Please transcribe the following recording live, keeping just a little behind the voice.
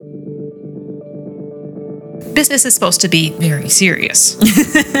Business is supposed to be very serious.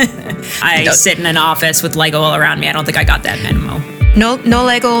 I sit in an office with Lego all around me. I don't think I got that memo. No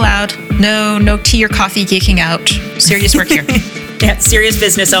Lego allowed. No tea or coffee geeking out. Serious work here. Yeah, serious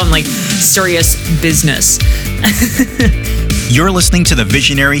business only. Serious business. You're listening to the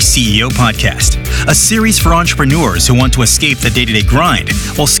Visionary CEO Podcast, a series for entrepreneurs who want to escape the day-to-day grind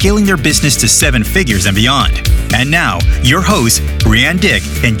while scaling their business to 7 figures and beyond. And now, your hosts, Brianne Dick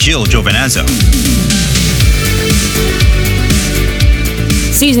and Jill Giovinazzo.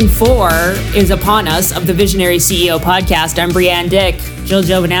 Season 4 is upon us of the Visionary CEO Podcast. I'm Brianne Dick, Jill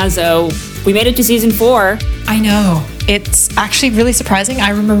Giovinazzo. We made it to Season 4. I know. It's actually really surprising. I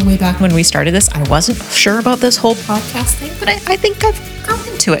remember way back when we started this, I wasn't sure about this whole podcast thing, but I think I've grown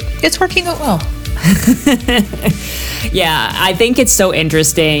into it. It's working out well. Yeah, I think it's so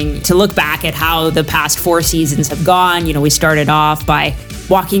interesting to look back at how the past 4 seasons have gone. You know, we started off by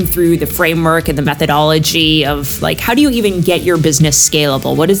walking through the framework and the methodology of like, how do you even get your business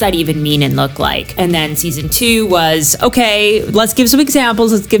scalable? What does that even mean and look like? And then season 2 was, okay, let's give some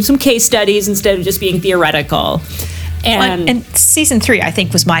examples. Let's give some case studies instead of just being theoretical. And season 3, I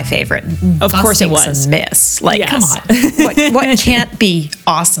think, was my favorite. Of course it was. Some myths. Like, yes. Come on. What can't be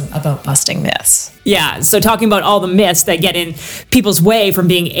awesome about busting myths? Yeah. So talking about all the myths that get in people's way from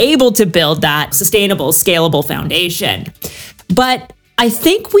being able to build that sustainable, scalable foundation. But I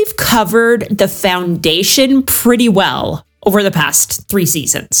think we've covered the foundation pretty well over the past 3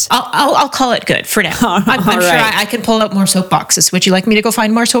 seasons. I'll call it good for now. I'm sure I can pull out more soapboxes. Would you like me to go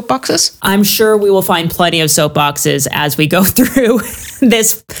find more soapboxes? I'm sure we will find plenty of soapboxes as we go through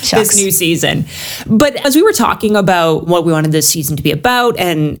this new season. But as we were talking about what we wanted this season to be about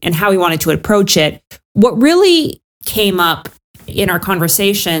and how we wanted to approach it, what really came up in our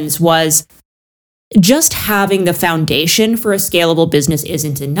conversations was just having the foundation for a scalable business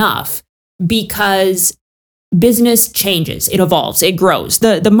isn't enough, because business changes, it evolves, it grows,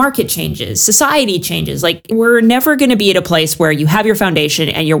 the market changes, society changes. Like, we're never going to be at a place where you have your foundation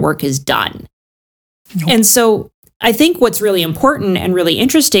and your work is done. Nope. And so I think what's really important and really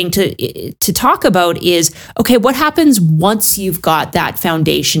interesting to talk about is, okay, what happens once you've got that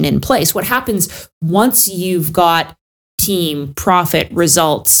foundation in place? What happens once you've got team, profit,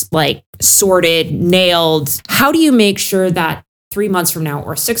 results, like sorted, nailed? How do you make sure that 3 months from now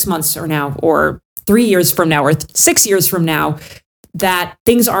or 6 months from now or 3 years from now or 6 years from now, that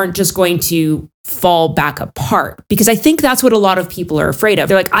things aren't just going to fall back apart? Because I think that's what a lot of people are afraid of.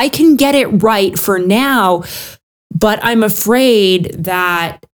 They're like, I can get it right for now, but I'm afraid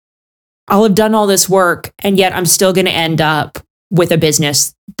that I'll have done all this work and yet I'm still going to end up with a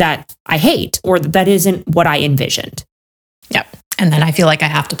business that I hate or that isn't what I envisioned. Yep. And then I feel like I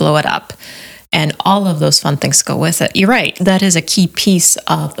have to blow it up. And all of those fun things go with it. You're right. That is a key piece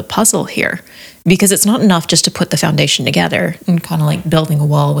of the puzzle here, because it's not enough just to put the foundation together and kind of like building a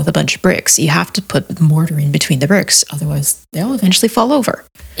wall with a bunch of bricks. You have to put mortar in between the bricks. Otherwise, they'll eventually fall over.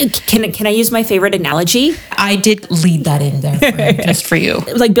 Can I use my favorite analogy? I did lead that in there just for you.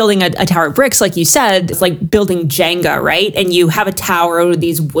 Like building a tower of bricks, like you said, it's like building Jenga, right? And you have a tower of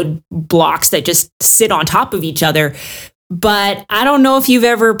these wood blocks that just sit on top of each other. But I don't know if you've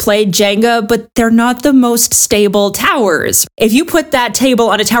ever played Jenga, but they're not the most stable towers. If you put that table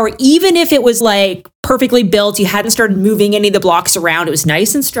on a tower, even if it was like perfectly built, you hadn't started moving any of the blocks around, it was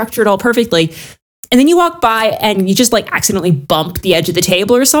nice and structured all perfectly, and then you walk by and you just like accidentally bump the edge of the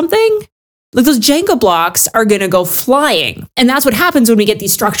table or something, like those Jenga blocks are going to go flying. And that's what happens when we get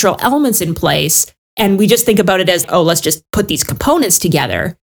these structural elements in place and we just think about it as, oh, let's just put these components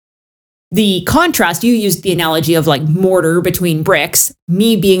together. The contrast, you used the analogy of like mortar between bricks,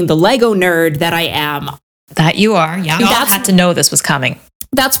 me being the Lego nerd that I am. That you are, yeah. You all had to know this was coming.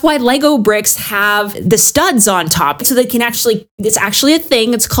 That's why Lego bricks have the studs on top. So they can it's actually a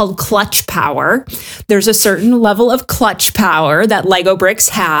thing. It's called clutch power. There's a certain level of clutch power that Lego bricks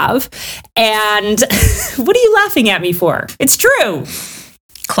have. And what are you laughing at me for? It's true.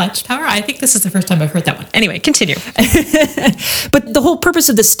 Clutch power? I think this is the first time I've heard that one. Anyway, continue. But the whole purpose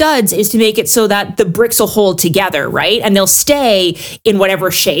of the studs is to make it so that the bricks will hold together, right? And they'll stay in whatever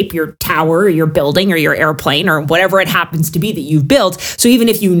shape, your tower or your building or your airplane or whatever it happens to be that you've built. So even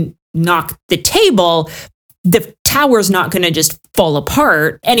if you knock the table, the tower's not going to just fall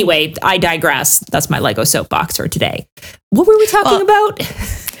apart. Anyway, I digress. That's my Lego soapbox for today. What were we talking about?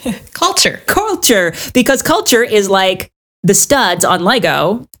 Culture. Culture. Because culture is like the studs on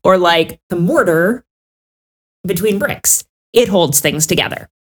Lego or like the mortar between bricks. It holds things together.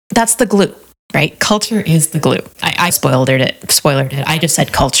 That's the glue, right? Culture is the glue. I spoiled it. I just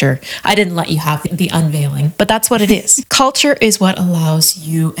said culture. I didn't let you have the unveiling, but that's what it is. Culture is what allows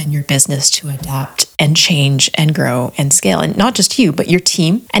you and your business to adapt and change and grow and scale. And not just you, but your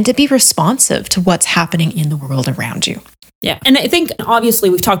team, and to be responsive to what's happening in the world around you. Yeah. And I think obviously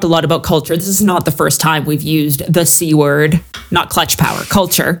we've talked a lot about culture. This is not the first time we've used the C word, not clutch power,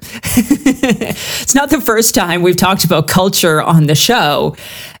 culture. It's not the first time we've talked about culture on the show,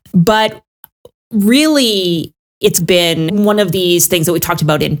 but really it's been one of these things that we talked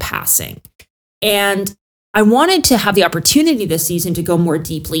about in passing. And I wanted to have the opportunity this season to go more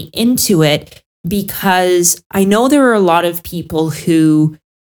deeply into it because I know there are a lot of people who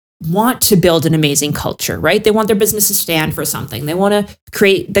want to build an amazing culture, right? They want their business to stand for something. They want to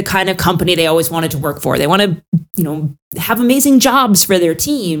create the kind of company they always wanted to work for. They want to, have amazing jobs for their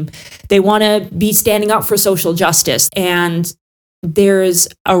team. They want to be standing up for social justice. And there's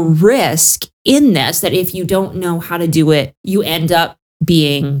a risk in this that if you don't know how to do it, you end up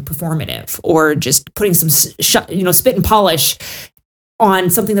being performative or just putting some, spit and polish on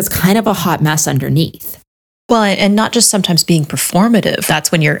something that's kind of a hot mess underneath. Well, and not just sometimes being performative.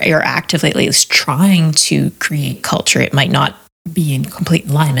 That's when you're actively at least trying to create culture. It might not be in complete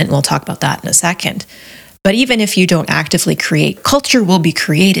alignment. We'll talk about that in a second. But even if you don't actively create, culture will be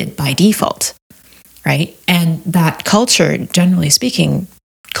created by default, right? And that culture, generally speaking,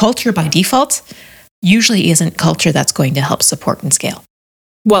 culture by default usually isn't culture that's going to help support and scale.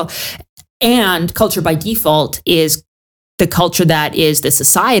 Well, and culture by default is the culture that is the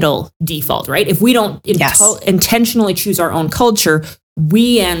societal default, right? If we don't intentionally choose our own culture,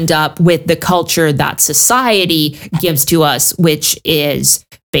 we end up with the culture that society gives to us, which is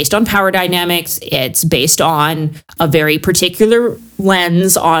based on power dynamics. It's based on a very particular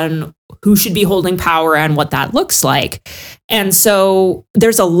lens on who should be holding power and what that looks like. And so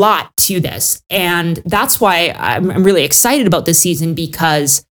there's a lot to this. And that's why I'm really excited about this season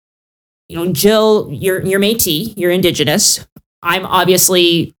because Jill, you're Métis, you're Indigenous. I'm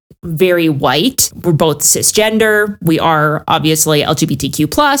obviously very white. We're both cisgender. We are obviously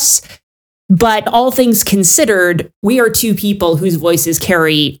LGBTQ+. But all things considered, we are two people whose voices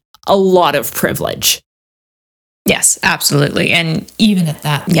carry a lot of privilege. Yes, absolutely. And even at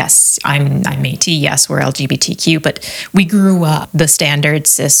that, yes, I'm Métis. Yes, we're LGBTQ, but we grew up the standard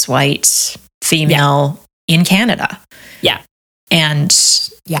cis white female in Canada. Yeah. And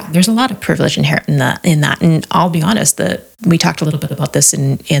there's a lot of privilege inherent in that. And I'll be honest, we talked a little bit about this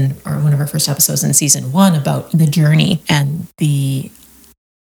in one of our first episodes in season 1 about the journey and the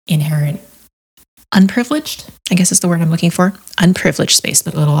inherent unprivileged, I guess is the word I'm looking for, unprivileged space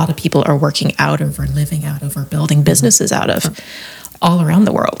that a lot of people are working out of or living out of or building businesses out of all around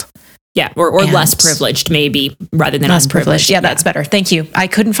the world. Yeah, or less privileged maybe rather than less privileged. Yeah, that's better. Thank you. I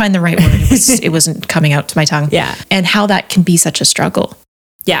couldn't find the right word. It wasn't coming out to my tongue. Yeah. And how that can be such a struggle.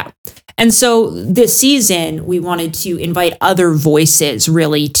 Yeah. And so this season, we wanted to invite other voices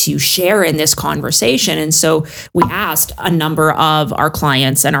really to share in this conversation. And so we asked a number of our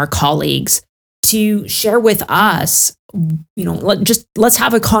clients and our colleagues to share with us, let's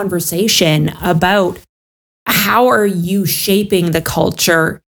have a conversation about how are you shaping the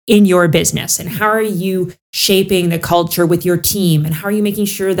culture in your business, and how are you shaping the culture with your team, and how are you making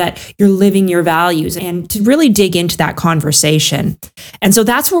sure that you're living your values, and to really dig into that conversation. And so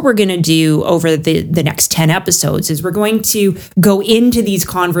that's what we're going to do over the next 10 episodes is we're going to go into these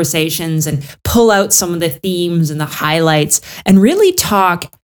conversations and pull out some of the themes and the highlights and really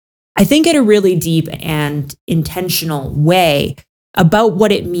talk, I think, in a really deep and intentional way about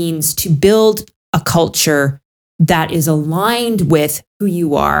what it means to build a culture that is aligned with who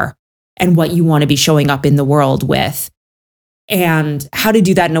you are and what you want to be showing up in the world with, and how to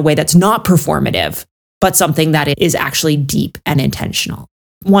do that in a way that's not performative, but something that is actually deep and intentional.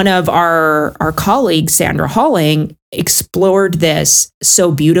 One of our colleagues, Sandra Halling, explored this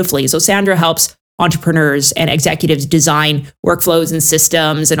so beautifully. So Sandra helps entrepreneurs and executives design workflows and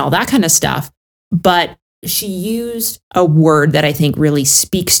systems and all that kind of stuff. But she used a word that I think really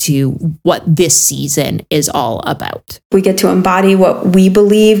speaks to what this season is all about. We get to embody what we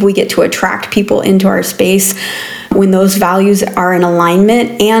believe. We get to attract people into our space when those values are in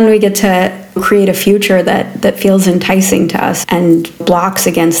alignment, and we get to create a future that feels enticing to us and blocks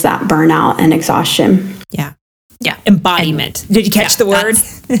against that burnout and exhaustion. Yeah. Embodiment. Did you catch the word?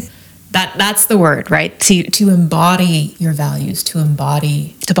 That's the word, right? To embody your values, to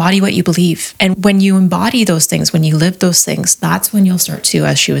embody what you believe. And when you embody those things, when you live those things, that's when you'll start to,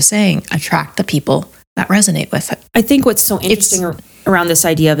 as she was saying, attract the people that resonate with it. I think what's so interesting around this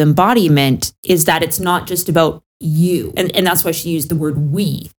idea of embodiment is that it's not just about you. And that's why she used the word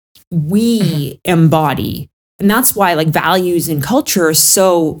we. We embody. And that's why values and culture are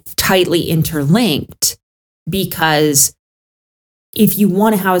so tightly interlinked, because if you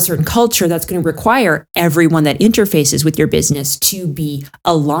want to have a certain culture, that's going to require everyone that interfaces with your business to be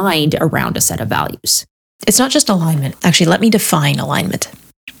aligned around a set of values. It's not just alignment. Actually, let me define alignment,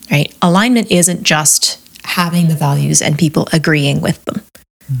 right? Alignment isn't just having the values and people agreeing with them,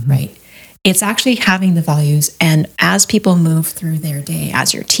 right? It's actually having the values, and as people move through their day,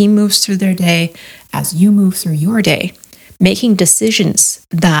 as your team moves through their day, as you move through your day, making decisions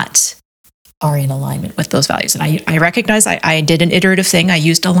that are in alignment with those values. And I recognize I did an iterative thing. I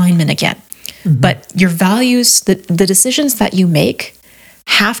used alignment again. But your values, the decisions that you make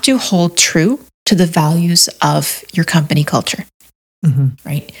have to hold true to the values of your company culture,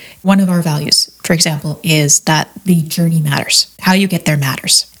 right? One of our values, for example, is that the journey matters. How you get there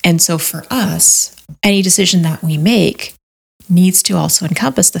matters. And so for us, any decision that we make needs to also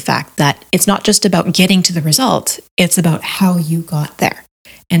encompass the fact that it's not just about getting to the result, it's about how you got there.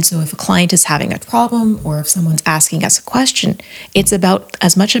 And so if a client is having a problem or if someone's asking us a question, it's about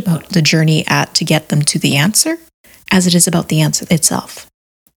as much about the journey to get them to the answer as it is about the answer itself.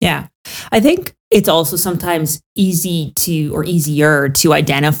 Yeah. I think it's also sometimes easier to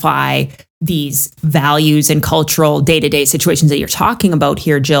identify these values and cultural day-to-day situations that you're talking about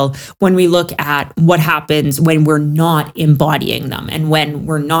here, Jill, when we look at what happens when we're not embodying them and when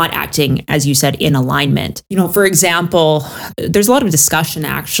we're not acting, as you said, in alignment. For example, there's a lot of discussion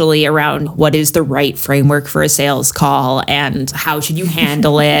actually around what is the right framework for a sales call and how should you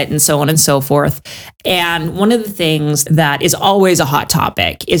handle it and so on and so forth. And one of the things that is always a hot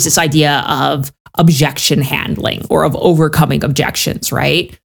topic is this idea of objection handling or of overcoming objections,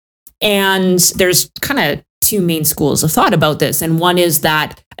 right? And there's kind of two main schools of thought about this. And one is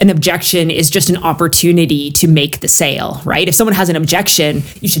that an objection is just an opportunity to make the sale, right? If someone has an objection,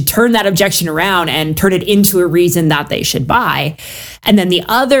 you should turn that objection around and turn it into a reason that they should buy. And then the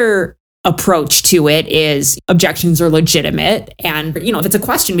other approach to it is objections are legitimate. And, if it's a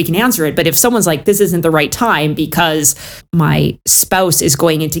question, we can answer it. But if someone's like, this isn't the right time because my spouse is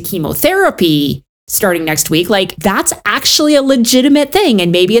going into chemotherapy starting next week, like that's actually a legitimate thing.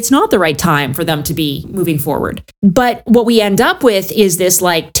 And maybe it's not the right time for them to be moving forward. But what we end up with is this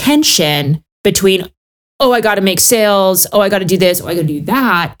like tension between, oh, I got to make sales. Oh, I got to do this. Oh, I got to do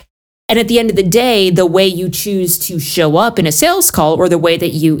that. And at the end of the day, the way you choose to show up in a sales call or the way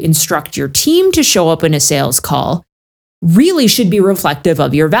that you instruct your team to show up in a sales call really should be reflective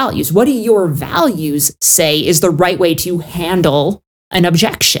of your values. What do your values say is the right way to handle an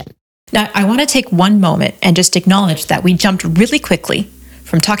objection? Now, I want to take one moment and just acknowledge that we jumped really quickly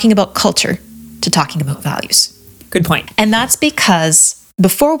from talking about culture to talking about values. Good point. And that's because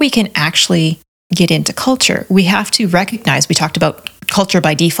before we can actually get into culture, we have to recognize, we talked about culture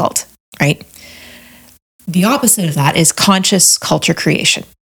by default, right? The opposite of that is conscious culture creation,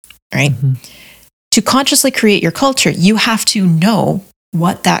 right? To consciously create your culture, you have to know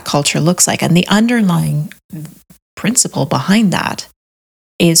what that culture looks like. And the underlying principle behind that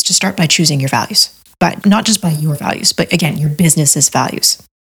is to start by choosing your values, but not just by your values, but again, your business's values.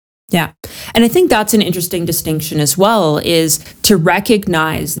 Yeah. And I think that's an interesting distinction as well, is to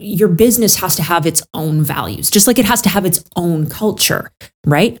recognize your business has to have its own values, just like it has to have its own culture,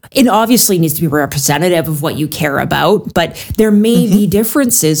 right? It obviously needs to be representative of what you care about, but there may be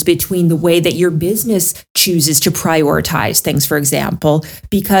differences between the way that your business chooses to prioritize things, for example,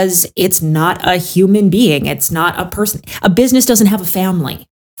 because it's not a human being. It's not a person. A business doesn't have a family,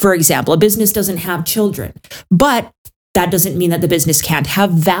 for example. A business doesn't have children, but that doesn't mean that the business can't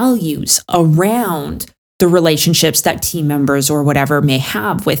have values around the relationships that team members or whatever may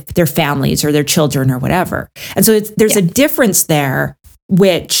have with their families or their children or whatever. And so there's a difference there,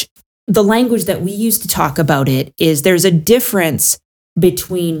 which the language that we use to talk about it is there's a difference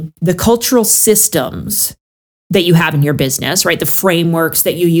between the cultural systems that you have in your business, right? The frameworks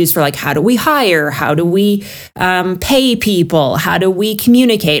that you use for like, how do we hire? How do we pay people? How do we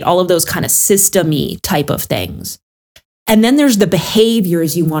communicate? All of those kind of system-y type of things. And then there's the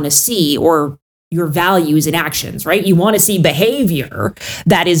behaviors you want to see, or your values and actions, right? You want to see behavior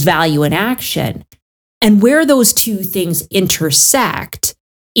that is value in action. And where those two things intersect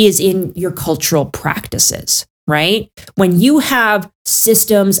is in your cultural practices, right? When you have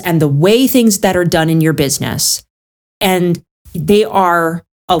systems and the way things that are done in your business, and they are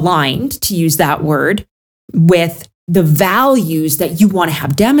aligned, to use that word, with the values that you want to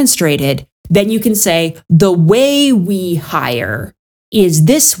have demonstrated, then you can say, the way we hire is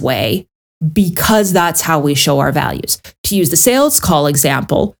this way because that's how we show our values. To use the sales call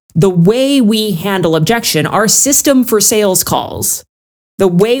example, the way we handle objection, our system for sales calls, the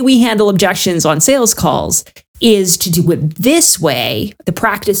way we handle objections on sales calls is to do it this way. The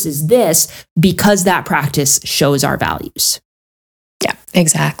practice is this because that practice shows our values. Yeah,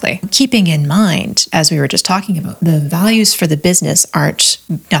 exactly. Keeping in mind, as we were just talking about, the values for the business aren't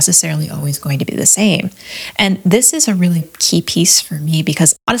necessarily always going to be the same. And this is a really key piece for me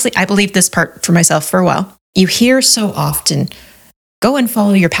because honestly, I believed this part for myself for a while. You hear so often, go and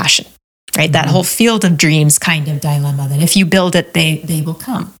follow your passion, right? Mm-hmm. That whole field of dreams kind of dilemma that if you build it, they will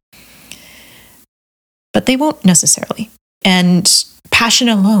come. But they won't necessarily. And passion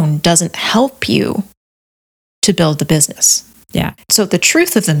alone doesn't help you to build the business. Yeah. So the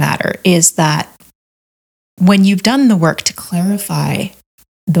truth of the matter is that when you've done the work to clarify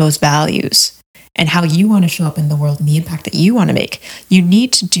those values and how you want to show up in the world and the impact that you want to make, you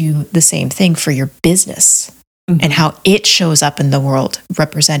need to do the same thing for your business and how it shows up in the world,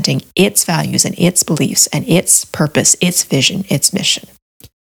 representing its values and its beliefs and its purpose, its vision, its mission.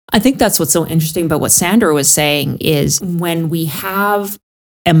 I think that's what's so interesting about what Sandra was saying is when we have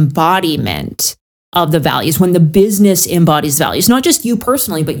embodiment of the values, when the business embodies values, not just you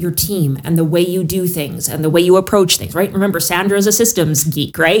personally, but your team and the way you do things and the way you approach things, right? Remember, Sandra is a systems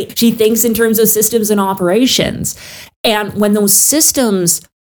geek, right? She thinks in terms of systems and operations. And when those systems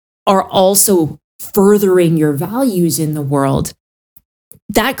are also furthering your values in the world,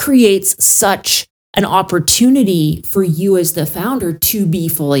 that creates such an opportunity for you as the founder to be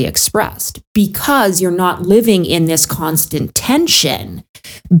fully expressed because you're not living in this constant tension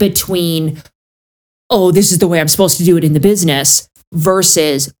between, oh, this is the way I'm supposed to do it in the business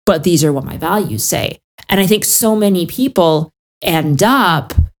versus, but these are what my values say. And I think so many people end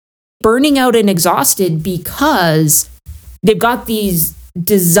up burning out and exhausted because they've got these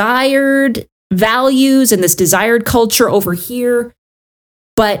desired values and this desired culture over here,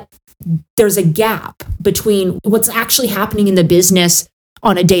 but there's a gap between what's actually happening in the business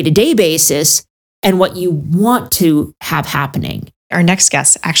on a day-to-day basis and what you want to have happening. Our next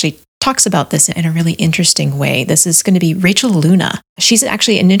guest actually talks about this in a really interesting way. This is going to be Rachel Luna. She's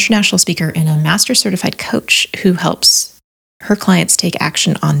actually an international speaker and a master certified coach who helps her clients take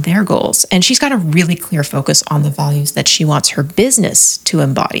action on their goals. And she's got a really clear focus on the values that she wants her business to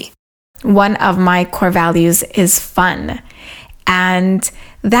embody. One of my core values is fun. And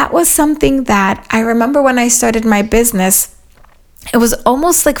that was something that I remember when I started my business, it was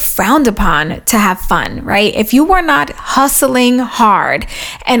almost like frowned upon to have fun, right? If you were not hustling hard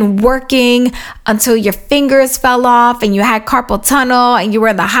and working until your fingers fell off and you had carpal tunnel and you were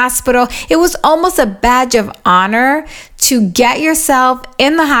in the hospital, it was almost a badge of honor to get yourself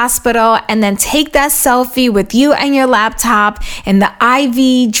in the hospital and then take that selfie with you and your laptop and the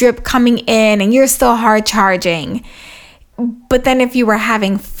IV drip coming in and you're still hard charging. But then if you were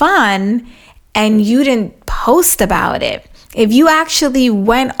having fun and you didn't post about it, if you actually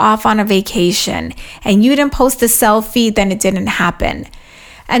went off on a vacation and you didn't post a selfie, then it didn't happen.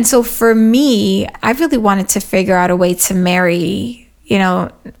 And so for me, I really wanted to figure out a way to marry,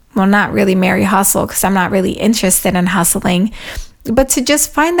 not really marry hustle because I'm not really interested in hustling, but to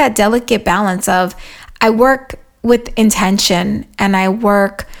just find that delicate balance of I work with intention and I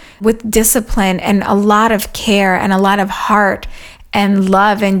work with discipline and a lot of care and a lot of heart and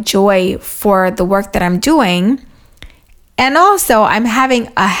love and joy for the work that I'm doing. And also, I'm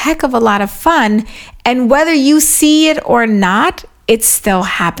having a heck of a lot of fun. And whether you see it or not, it's still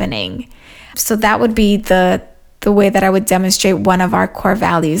happening. So that would be the way that I would demonstrate one of our core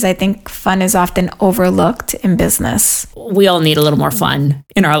values. I think fun is often overlooked in business. We all need a little more fun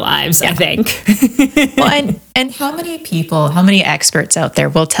in our lives, I think. Well, and how many experts out there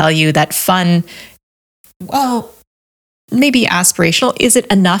will tell you that fun, well, maybe aspirational, is it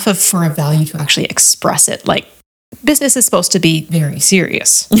enough for a value to actually express it? Like, business is supposed to be very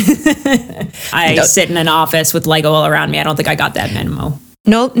serious. I sit in an office with Lego all around me. I don't think I got that memo.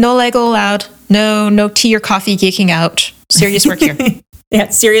 No Lego allowed. No tea or coffee geeking out. Serious work here. Yeah,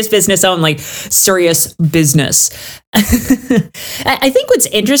 serious business only. Serious business. I think what's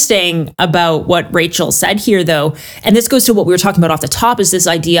interesting about what Rachel said here, though, and this goes to what we were talking about off the top, is this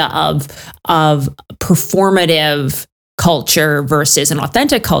idea of performative culture versus an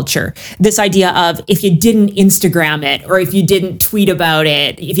authentic culture. This idea of if you didn't Instagram it, or if you didn't tweet about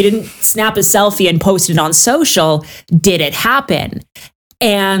it, if you didn't snap a selfie and post it on social, did it happen?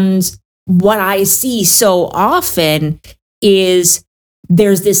 And what I see so often is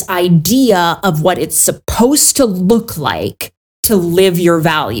there's this idea of what it's supposed to look like to live your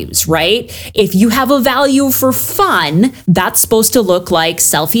values, right? If you have a value for fun, that's supposed to look like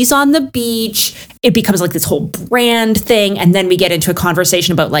selfies on the beach. It becomes like this whole brand thing. And then we get into a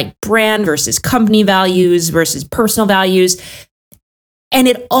conversation about like brand versus company values versus personal values. And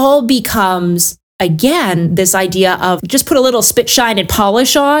it all becomes, again, this idea of just put a little spit, shine, and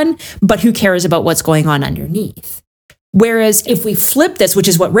polish on, but who cares about what's going on underneath? Whereas if we flip this, which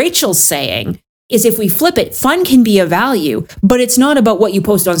is what Rachel's saying, is if we flip it, fun can be a value, but it's not about what you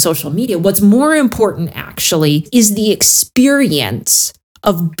post on social media. What's more important actually is the experience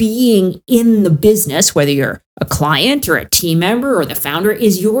of being in the business, whether you're a client or a team member or the founder.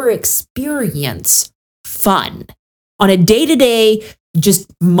 Is your experience fun? On a day-to-day,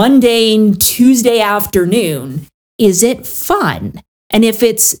 just mundane Tuesday afternoon, is it fun? And if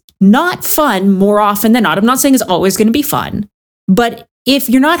it's not fun more often than not, I'm not saying it's always going to be fun, but if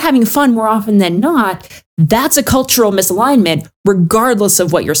you're not having fun more often than not, that's a cultural misalignment, regardless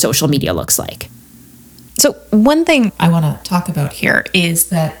of what your social media looks like. So one thing I want to talk about here is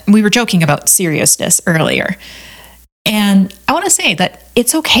that we were joking about seriousness earlier. And I want to say that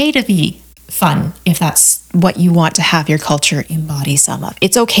it's okay to be fun if that's what you want to have your culture embody some of.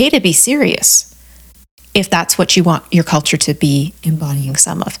 It's okay to be serious if that's what you want your culture to be embodying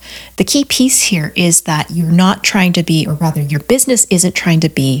some of. The key piece here is that you're not trying to be, or rather your business isn't trying to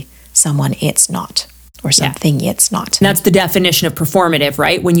be someone it's not, or something it's not. And that's the definition of performative,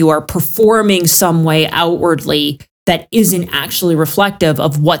 right? When you are performing some way outwardly that isn't actually reflective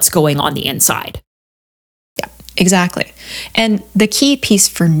of what's going on the inside. Yeah, exactly. And the key piece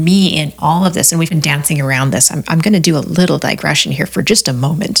for me in all of this, and we've been dancing around this, I'm going to do a little digression here for just a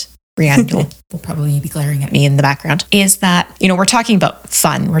moment. Brianne will probably be glaring at me in the background, is that, we're talking about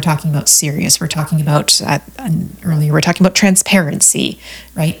fun, we're talking about serious, we're talking about, earlier, we're talking about transparency,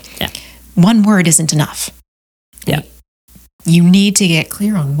 right? Yeah. One word isn't enough. Yeah. You need to get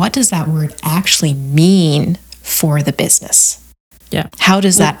clear on what does that word actually mean for the business? Yeah. How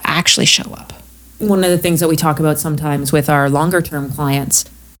does that actually show up? One of the things that we talk about sometimes with our longer term clients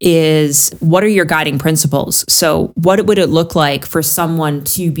is, what are your guiding principles? So what would it look like for someone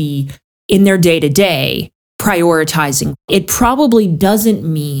to be in their day-to-day prioritizing? It probably doesn't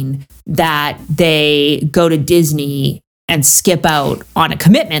mean that they go to Disney and skip out on a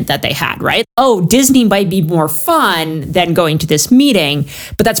commitment that they had, right? Oh, Disney might be more fun than going to this meeting,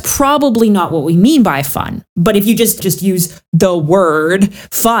 but that's probably not what we mean by fun. But if you just use the word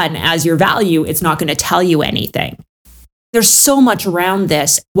fun as your value, it's not going to tell you anything. There's so much around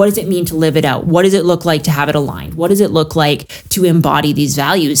this. What does it mean to live it out? What does it look like to have it aligned? What does it look like to embody these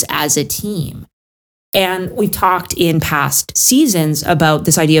values as a team? And we've talked in past seasons about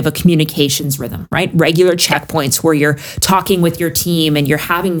this idea of a communications rhythm, right? Regular checkpoints where you're talking with your team and you're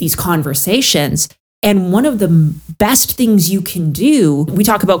having these conversations. And one of the best things you can do, we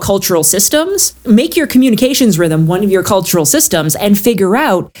talk about cultural systems, make your communications rhythm one of your cultural systems and figure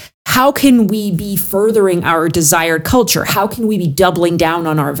out, how can we be furthering our desired culture? How can we be doubling down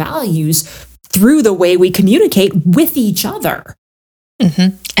on our values through the way we communicate with each other?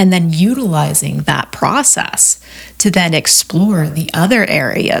 Mm-hmm. And then utilizing that process to then explore the other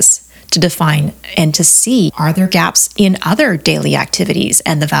areas to define and to see, are there gaps in other daily activities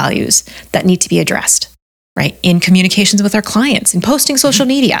and the values that need to be addressed, right? In communications with our clients, in posting social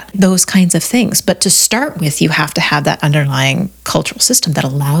media, those kinds of things. But to start with, you have to have that underlying cultural system that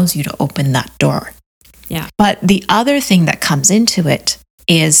allows you to open that door. Yeah. But the other thing that comes into it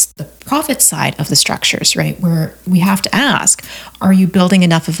is the profit side of the structures, right? Where we have to ask, are you building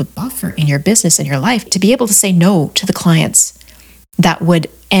enough of a buffer in your business and your life to be able to say no to the clients that would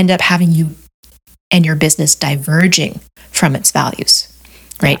end up having you and your business diverging from its values,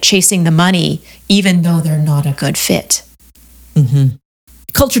 right? Yeah. Chasing the money, even though they're not a good fit. Mm-hmm.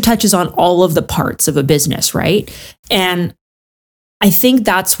 Culture touches on all of the parts of a business, right? And I think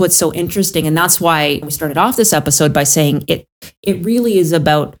that's what's so interesting. And that's why we started off this episode by saying it really is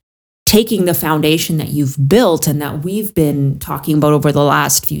about taking the foundation that you've built and that we've been talking about over the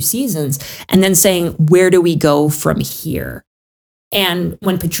last few seasons, and then saying, where do we go from here? And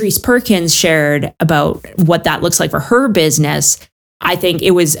when Patrice Perkins shared about what that looks like for her business, I think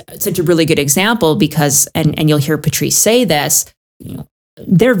it was such a really good example because, and you'll hear Patrice say this,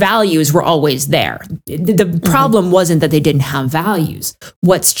 their values were always there. The problem wasn't that they didn't have values.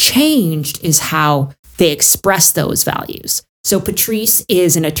 What's changed is how they express those values. So Patrice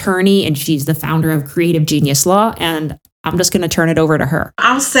is an attorney and she's the founder of Creative Genius Law. And I'm just going to turn it over to her.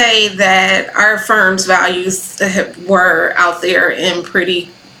 I'll say that our firm's values were out there and pretty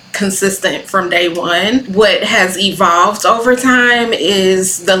consistent from day one. What has evolved over time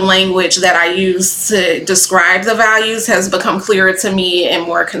is the language that I use to describe the values has become clearer to me and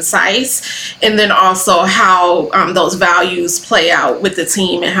more concise. And then also how those values play out with the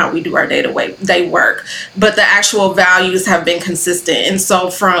team and how we do our day-to-day work. But the actual values have been consistent. And so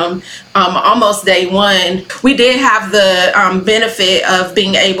from almost day one, we did have the benefit of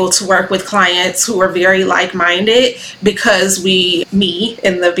being able to work with clients who are very like-minded because me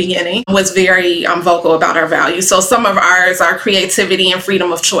in the beginning beginning, was very vocal about our values. So some of ours are creativity and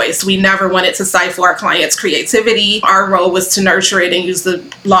freedom of choice. We never wanted to stifle our clients' creativity. Our role was to nurture it and use the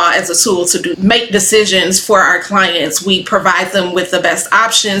law as a tool to make decisions for our clients. We provide them with the best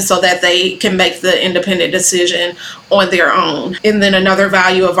options so that they can make the independent decision on their own. And then another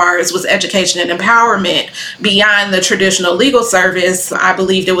value of ours was education and empowerment. Beyond the traditional legal service, I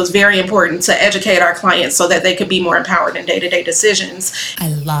believed it was very important to educate our clients so that they could be more empowered in day-to-day decisions. I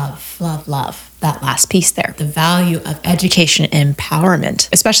love that last piece there. The value of education and empowerment,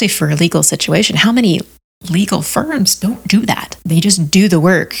 especially for a legal situation. How many legal firms don't do that? They just do the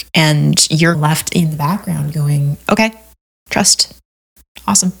work and you're left in the background going, okay, trust.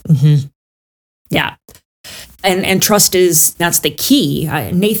 Awesome. Mm-hmm. Yeah. And trust that's the key.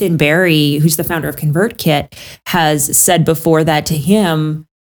 Nathan Barry, who's the founder of ConvertKit, has said before that to him,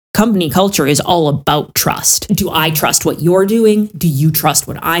 company culture is all about trust. Do I trust what you're doing? Do you trust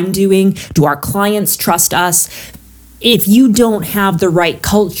what I'm doing? Do our clients trust us? If you don't have the right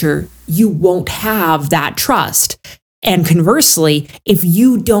culture, you won't have that trust. And conversely, if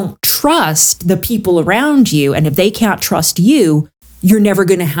you don't trust the people around you, and if they can't trust you, you're never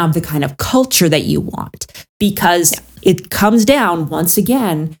going to have the kind of culture that you want, because it comes down once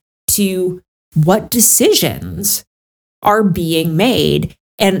again to what decisions are being made.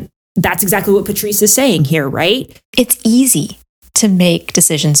 And that's exactly what Patrice is saying here, right? It's easy to make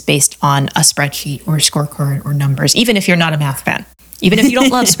decisions based on a spreadsheet or a scorecard or numbers, even if you're not a math fan, even if you don't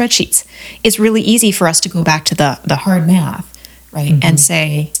love spreadsheets. It's really easy for us to go back to the hard math, right? Mm-hmm. And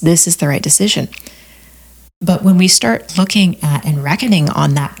say, this is the right decision. But when we start looking at and reckoning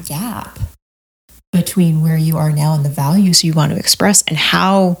on that gap between where you are now and the values you want to express and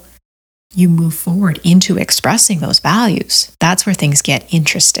how you move forward into expressing those values, that's where things get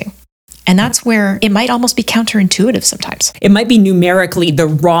interesting. And that's where it might almost be counterintuitive sometimes. It might be numerically the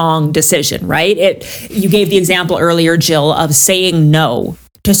wrong decision, right? You gave the example earlier, Jill, of saying no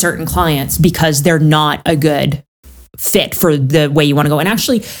to certain clients because they're not a good fit for the way you want to go. And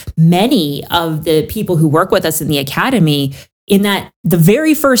actually, many of the people who work with us in the academy, in that the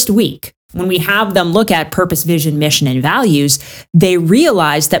very first week, when we have them look at purpose, vision, mission, and values, they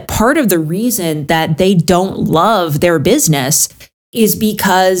realize that part of the reason that they don't love their business is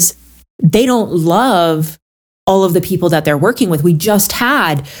because they don't love all of the people that they're working with. We just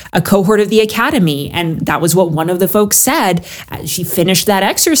had a cohort of the academy, and that was what one of the folks said. She finished that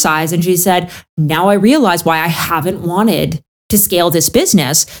exercise and she said, now I realize why I haven't wanted to scale this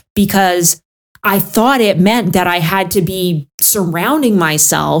business, because I thought it meant that I had to be surrounding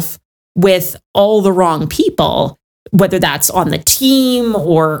myself with all the wrong people, whether that's on the team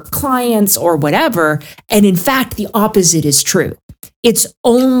or clients or whatever. And in fact, the opposite is true. It's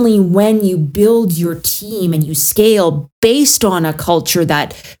only when you build your team and you scale based on a culture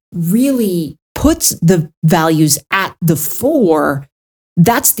that really puts the values at the fore,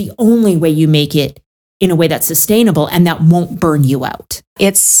 that's the only way you make it in a way that's sustainable and that won't burn you out.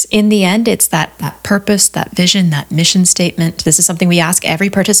 It's in the end, it's that purpose, that vision, that mission statement. This is something we ask every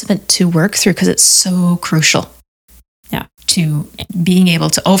participant to work through because it's so crucial. Yeah. To being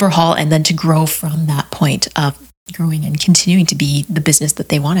able to overhaul and then to grow from that point of growing and continuing to be the business that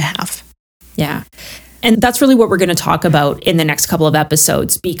they want to have. Yeah. And that's really what we're going to talk about in the next couple of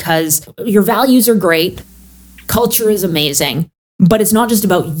episodes, because your values are great. Culture is amazing, but it's not just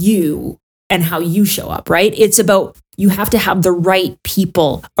about you and how you show up, right? It's about, you have to have the right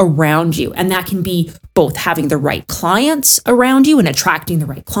people around you. And that can be both having the right clients around you and attracting the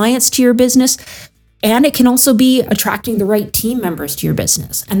right clients to your business. And it can also be attracting the right team members to your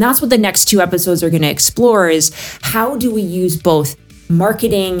business. And that's what the next two episodes are going to explore, is how do we use both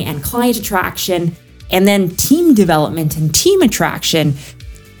marketing and client attraction and then team development and team attraction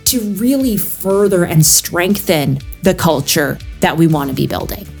to really further and strengthen the culture that we want to be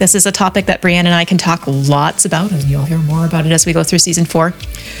building. This is a topic that Brianne and I can talk lots about, and you'll hear more about it as we go through season 4.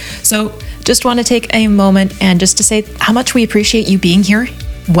 So just want to take a moment and just to say how much we appreciate you being here,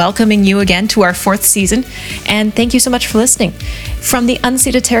 welcoming you again to our 4th season, and thank you so much for listening. From the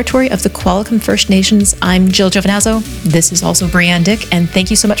unceded territory of the Qualicum First Nations, I'm Jill Giovinazzo. This is also Brianne Dick, and thank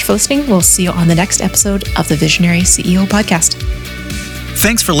you so much for listening. We'll see you on the next episode of the Visionary CEO Podcast.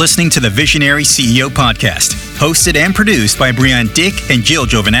 Thanks for listening to the Visionary CEO Podcast, hosted and produced by Brianne Dick and Jill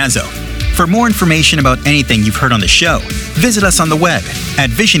Giovinazzo. For more information about anything you've heard on the show, visit us on the web at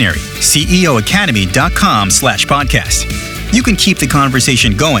visionaryceoacademy.com/podcast. You can keep the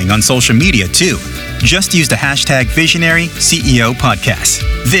conversation going on social media too. Just use the hashtag Visionary CEO Podcast.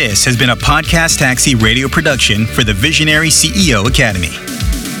 This has been a Podcast Taxi radio production for the Visionary CEO Academy.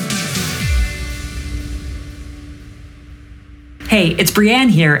 Hey, it's Brianne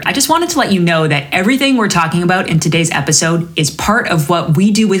here. I just wanted to let you know that everything we're talking about in today's episode is part of what we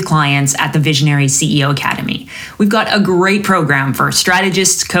do with clients at the Visionary CEO Academy. We've got a great program for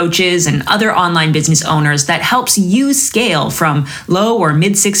strategists, coaches, and other online business owners that helps you scale from low or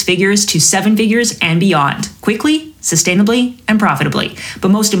mid 6 figures to 7 figures and beyond, quickly, sustainably, and profitably,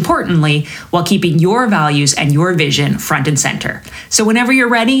 but most importantly, while keeping your values and your vision front and center. So whenever you're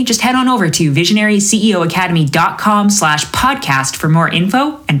ready, just head on over to visionaryceoacademy.com/podcast for more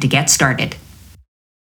info and to get started.